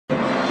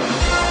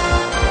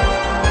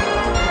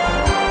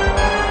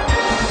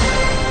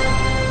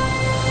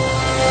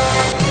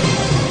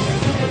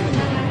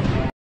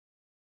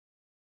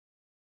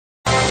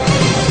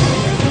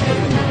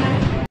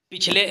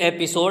پچھلے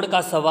ایپیسوڈ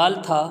کا سوال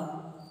تھا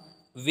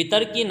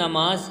وطر کی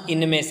نماز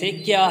ان میں سے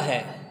کیا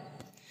ہے؟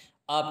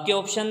 آپ کے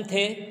آپشن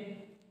تھے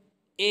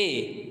اے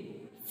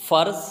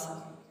فرض،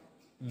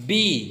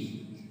 بی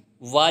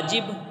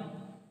واجب،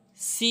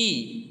 سی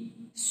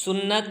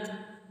سنت،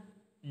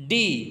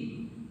 ڈی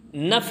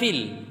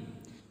نفل،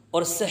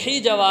 اور صحیح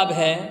جواب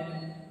ہے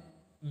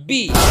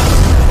بی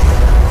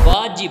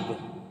واجب۔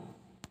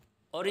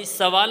 اور اس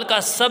سوال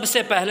کا سب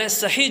سے پہلے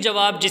صحیح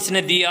جواب جس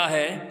نے دیا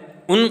ہے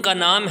ان کا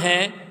نام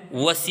ہے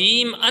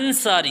وسیم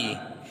انصاری۔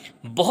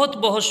 بہت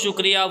بہت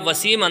شکریہ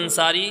وسیم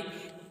انصاری،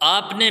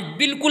 آپ نے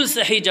بالکل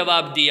صحیح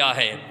جواب دیا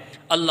ہے۔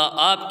 اللہ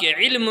آپ کے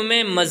علم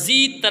میں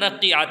مزید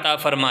ترقی عطا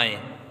فرمائے۔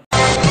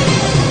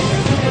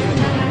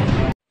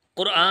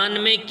 قرآن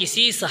میں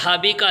کسی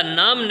صحابی کا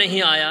نام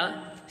نہیں آیا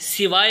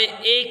سوائے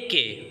ایک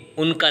کے،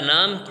 ان کا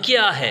نام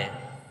کیا ہے؟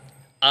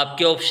 آپ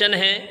کے آپشن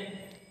ہیں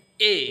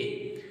اے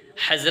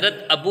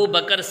حضرت ابو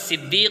بکر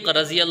صدیق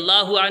رضی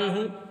اللہ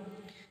عنہ،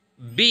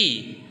 بی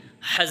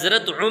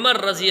حضرت عمر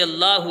رضی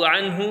اللہ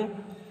عنہ،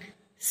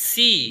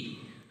 سی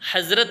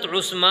حضرت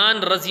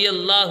عثمان رضی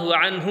اللہ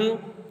عنہ،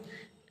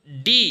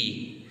 ڈی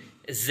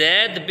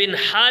زید بن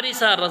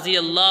حارثہ رضی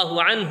اللہ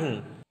عنہ۔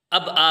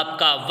 اب آپ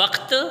کا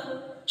وقت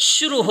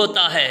شروع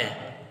ہوتا ہے۔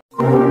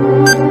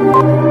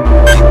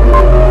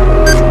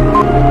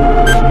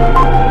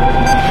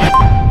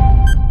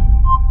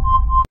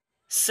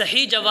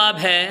 صحیح جواب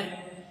ہے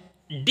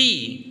ڈی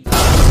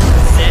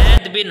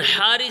زید بن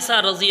حارثہ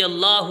رضی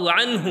اللہ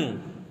عنہ۔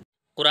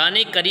 قرآن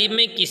کریم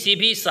میں کسی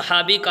بھی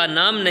صحابی کا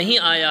نام نہیں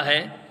آیا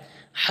ہے،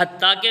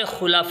 حتیٰ کہ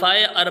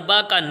خلفائے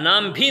اربعہ کا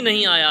نام بھی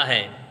نہیں آیا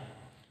ہے،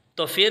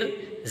 تو پھر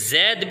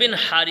زید بن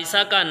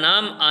حارثہ کا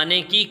نام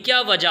آنے کی کیا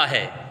وجہ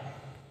ہے؟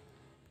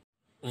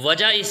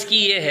 وجہ اس کی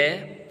یہ ہے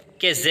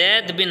کہ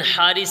زید بن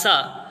حارثہ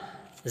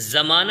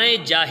زمانہ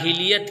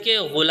جاہلیت کے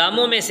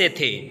غلاموں میں سے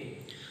تھے۔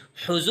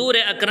 حضور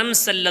اکرم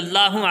صلی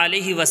اللہ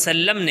علیہ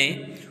وسلم نے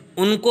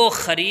ان کو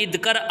خرید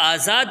کر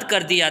آزاد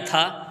کر دیا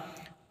تھا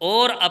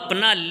اور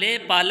اپنا لے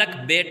پالک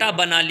بیٹا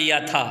بنا لیا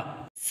تھا۔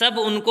 سب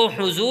ان کو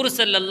حضور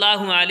صلی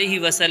اللہ علیہ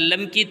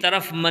وسلم کی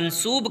طرف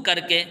منسوب کر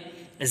کے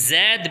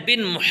زید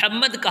بن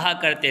محمد کہا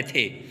کرتے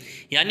تھے،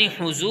 یعنی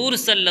حضور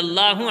صلی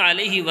اللہ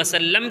علیہ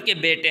وسلم کے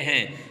بیٹے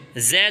ہیں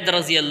زید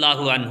رضی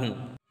اللہ عنہ،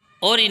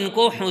 اور ان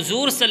کو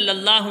حضور صلی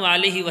اللہ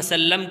علیہ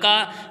وسلم کا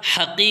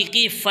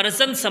حقیقی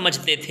فرزند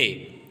سمجھتے تھے۔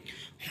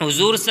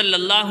 حضور صلی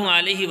اللہ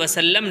علیہ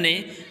وسلم نے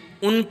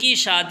ان کی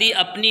شادی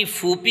اپنی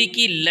پھوپھی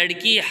کی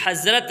لڑکی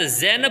حضرت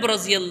زینب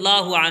رضی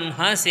اللہ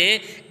عنہا سے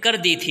کر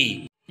دی تھی۔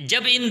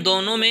 جب ان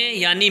دونوں میں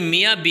یعنی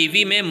میاں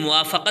بیوی میں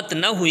موافقت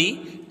نہ ہوئی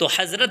تو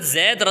حضرت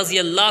زید رضی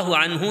اللہ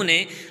عنہ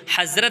نے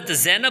حضرت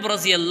زینب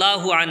رضی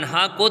اللہ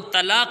عنہا کو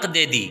طلاق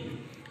دے دی۔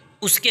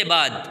 اس کے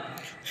بعد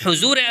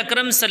حضور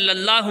اکرم صلی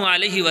اللہ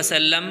علیہ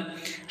وسلم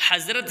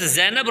حضرت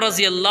زینب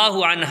رضی اللہ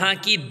عنہا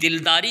کی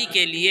دلداری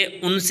کے لیے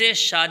ان سے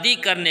شادی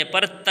کرنے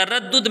پر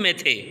تردد میں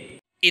تھے۔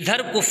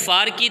 ادھر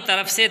کفار کی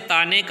طرف سے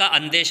طعنے کا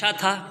اندیشہ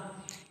تھا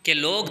کہ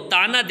لوگ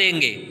طعنہ دیں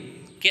گے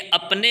کہ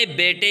اپنے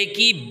بیٹے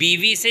کی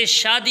بیوی سے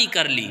شادی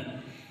کر لی۔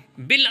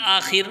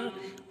 بالآخر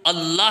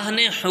اللہ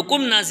نے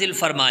حکم نازل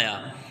فرمایا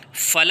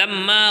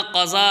فلما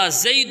قضا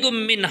زید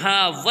منہا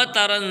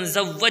وطرا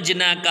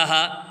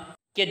زوجناکہا،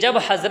 کہ جب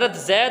حضرت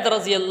زید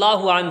رضی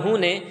اللہ عنہ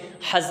نے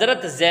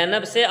حضرت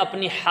زینب سے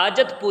اپنی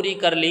حاجت پوری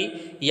کر لی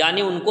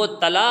یعنی ان کو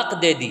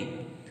طلاق دے دی،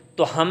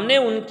 تو ہم نے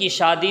ان کی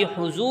شادی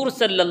حضور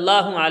صلی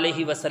اللہ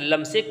علیہ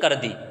وسلم سے کر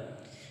دی۔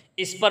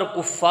 اس پر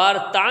کفار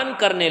طعن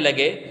کرنے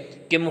لگے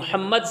کہ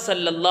محمد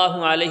صلی اللہ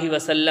علیہ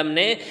وسلم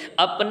نے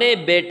اپنے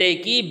بیٹے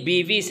کی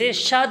بیوی سے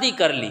شادی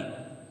کر لی۔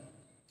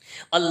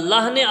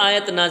 اللہ نے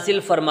آیت نازل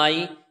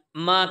فرمائی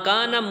ما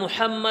کان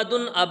محمد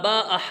ابا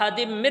احد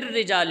من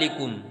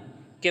رجالکم،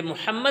 کہ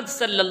محمد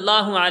صلی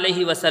اللہ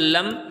علیہ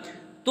وسلم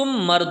تم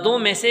مردوں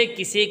میں سے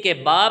کسی کے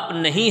باپ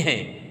نہیں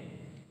ہیں،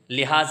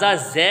 لہٰذا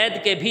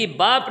زید کے بھی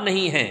باپ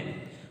نہیں ہیں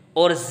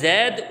اور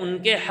زید ان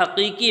کے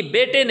حقیقی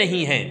بیٹے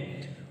نہیں ہیں،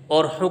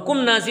 اور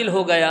حکم نازل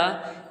ہو گیا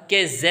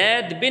کہ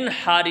زید بن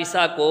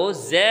حارثہ کو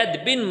زید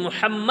بن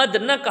محمد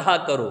نہ کہا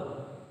کرو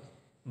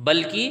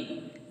بلکہ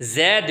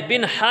زید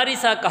بن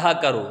حارثہ کہا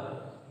کرو،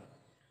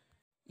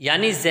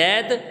 یعنی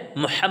زید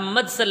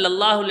محمد صلی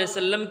اللہ علیہ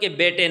وسلم کے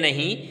بیٹے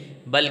نہیں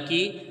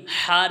بلکہ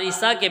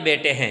حارثہ کے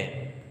بیٹے ہیں۔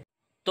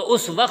 تو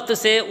اس وقت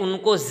سے ان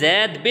کو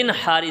زید بن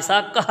حارثہ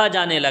کہا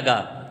جانے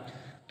لگا۔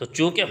 تو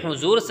چونکہ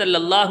حضور صلی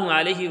اللہ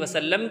علیہ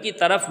وسلم کی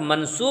طرف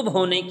منسوب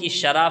ہونے کی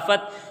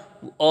شرافت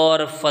اور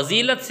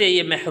فضیلت سے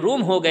یہ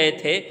محروم ہو گئے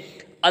تھے،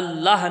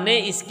 اللہ نے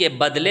اس کے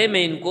بدلے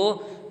میں ان کو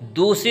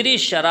دوسری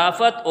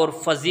شرافت اور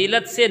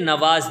فضیلت سے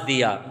نواز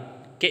دیا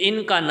کہ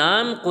ان کا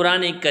نام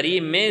قرآن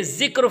کریم میں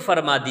ذکر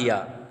فرما دیا۔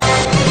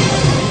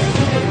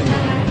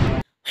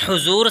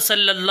 حضور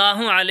صلی اللہ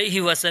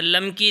علیہ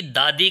وسلم کی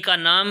دادی کا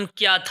نام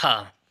کیا تھا؟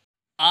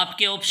 آپ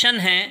کے آپشن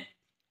ہیں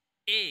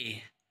اے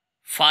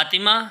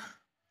Fatima,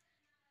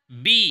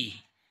 be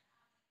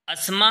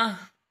Asma,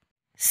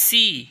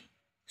 C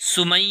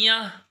Sumaiya,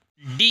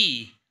 D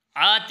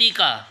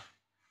Atika.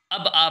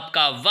 اب آپ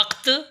کا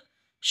وقت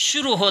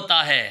شروع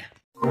ہوتا ہے۔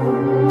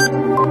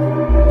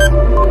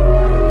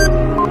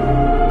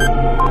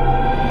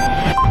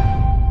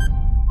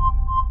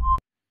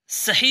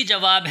 صحیح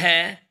جواب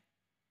ہے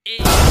اے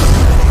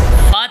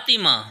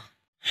فاطمہ۔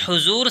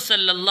 حضور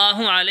صلی اللہ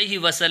علیہ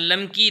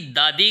وسلم کی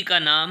دادی کا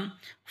نام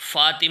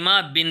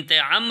فاطمہ بنت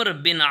عمرو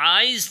بن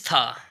عائض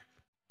تھا۔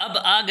 اب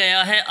آ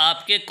گیا ہے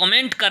آپ کے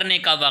کمنٹ کرنے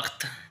کا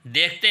وقت۔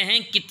 دیکھتے ہیں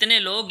کتنے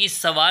لوگ اس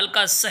سوال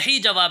کا صحیح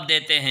جواب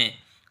دیتے ہیں۔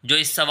 جو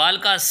اس سوال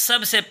کا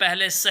سب سے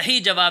پہلے صحیح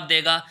جواب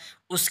دے گا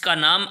اس کا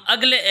نام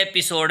اگلے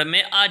ایپیسوڈ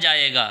میں آ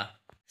جائے گا۔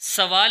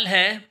 سوال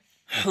ہے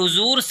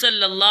حضور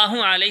صلی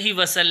اللہ علیہ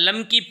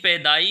وسلم کی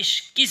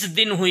پیدائش کس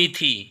دن ہوئی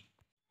تھی؟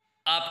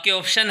 آپ کے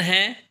آپشن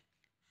ہیں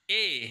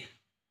اے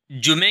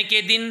جمعے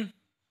کے دن،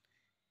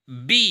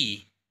 بی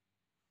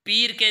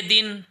پیر کے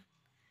دن،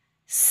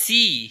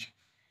 سی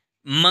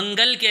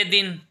منگل کے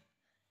دن،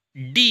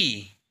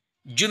 ڈی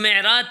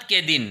جمعرات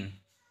کے دن۔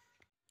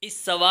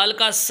 اس سوال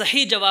کا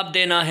صحیح جواب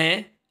دینا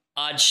ہے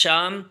آج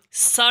شام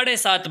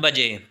 7:30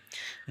 بجے۔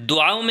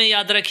 دعاؤں میں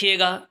یاد رکھیے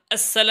گا۔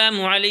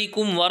 السلام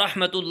علیکم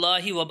ورحمۃ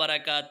اللہ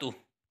وبرکاتہ۔